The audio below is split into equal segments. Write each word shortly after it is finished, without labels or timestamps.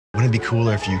Wouldn't it be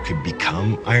cooler if you could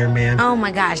become Iron Man? Oh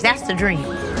my gosh, that's the dream.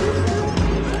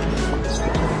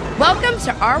 Welcome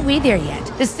to Are We There Yet?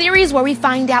 The series where we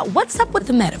find out what's up with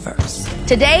the metaverse.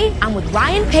 Today, I'm with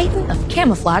Ryan Payton of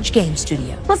Camouflage Game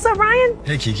Studio. What's up, Ryan?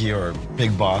 Hey, Kiki, or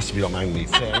Big Boss, if you don't mind me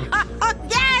saying.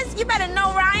 Yes, you better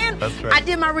know, Ryan. That's right. I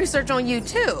did my research on you,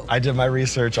 too. I did my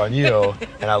research on you,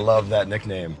 and I love that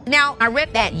nickname. Now, I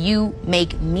read that you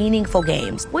make meaningful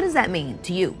games. What does that mean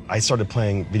to you? I started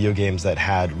playing video games that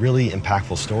had really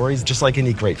impactful stories, just like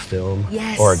any great film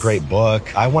or a great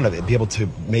book. I want to be able to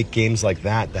make games like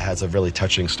that has a really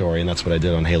touching story, and that's what I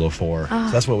did on Halo 4. So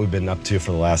that's what we've been up to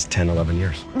for the last 10, 11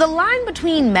 years. The line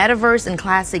between metaverse and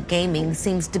classic gaming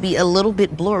seems to be a little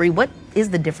bit blurry. What is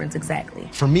the difference exactly?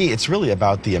 For me, it's really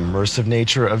about the immersive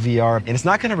nature of VR, and it's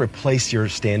not going to replace your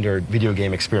standard video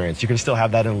game experience. You can still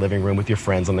have that in the living room with your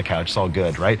friends on the couch. It's all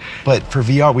good, right? But for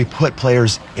VR, we put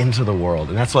players into the world,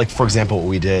 and that's like, for example, what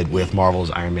we did with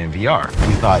Marvel's Iron Man VR.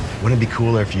 We thought, wouldn't it be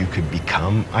cooler if you could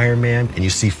become Iron Man and you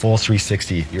see full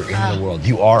 360, you're in the world,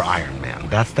 you are Iron Man.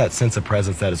 That's that sense of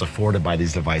presence that is afforded by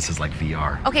these devices like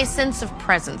VR. Okay, sense of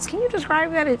presence. Can you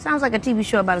describe that? It sounds like a TV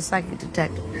show about a psychic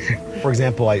detective. For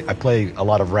example, I play a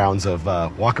lot of rounds of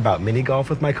walkabout mini golf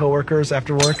with my coworkers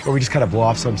after work, where we just kind of blow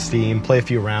off some steam, play a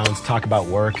few rounds, talk about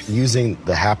work. Using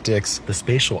the haptics, the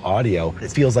spatial audio,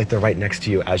 it feels like they're right next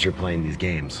to you as you're playing these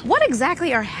games. What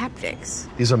exactly are haptics?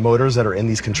 These are motors that are in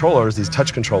these controllers, these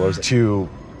touch controllers, to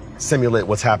simulate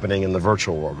what's happening in the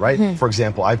virtual world, right? For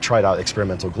example, I've tried out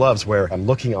experimental gloves where I'm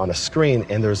looking on a screen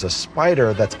and there's a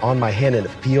spider that's on my hand and it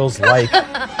feels like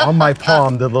on my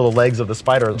palm, the little legs of the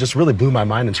spider. It just really blew my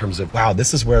mind in terms of, wow,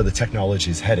 this is where the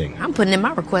technology is heading. I'm putting in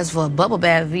my request for a bubble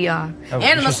bath VR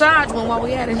and a massage one while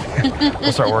we at it.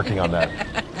 We'll start working on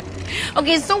that.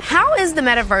 Okay, so how is the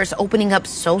metaverse opening up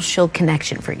social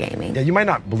connection for gaming? Yeah, you might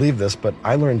not believe this, but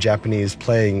I learned Japanese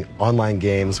playing online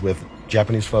games with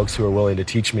Japanese folks who were willing to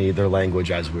teach me their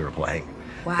language as we were playing.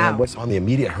 Wow. And what's on the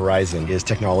immediate horizon is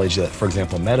technology that, for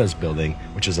example, Meta's building,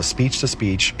 which is a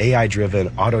speech-to-speech, AI-driven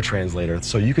auto-translator.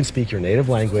 So you can speak your native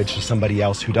language to somebody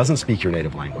else who doesn't speak your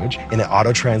native language, and it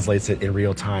auto-translates it in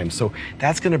real time. So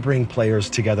that's going to bring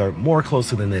players together more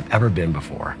closely than they've ever been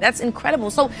before. That's incredible.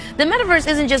 So the metaverse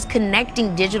isn't just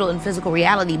connecting digital and physical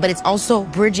reality, but it's also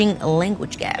bridging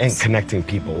language gaps. And connecting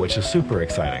people, which is super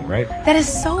exciting, right? That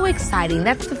is so exciting.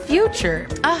 That's the future.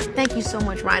 Thank you so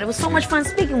much, Ryan. It was so much fun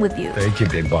speaking with you. Thank you,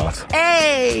 Big Boss.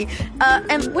 Hey,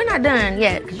 and we're not done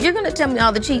yet. You're going to tell me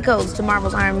all the cheat codes to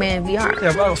Marvel's Iron Man VR.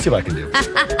 Yeah, well, I'll see what I can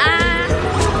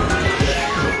do.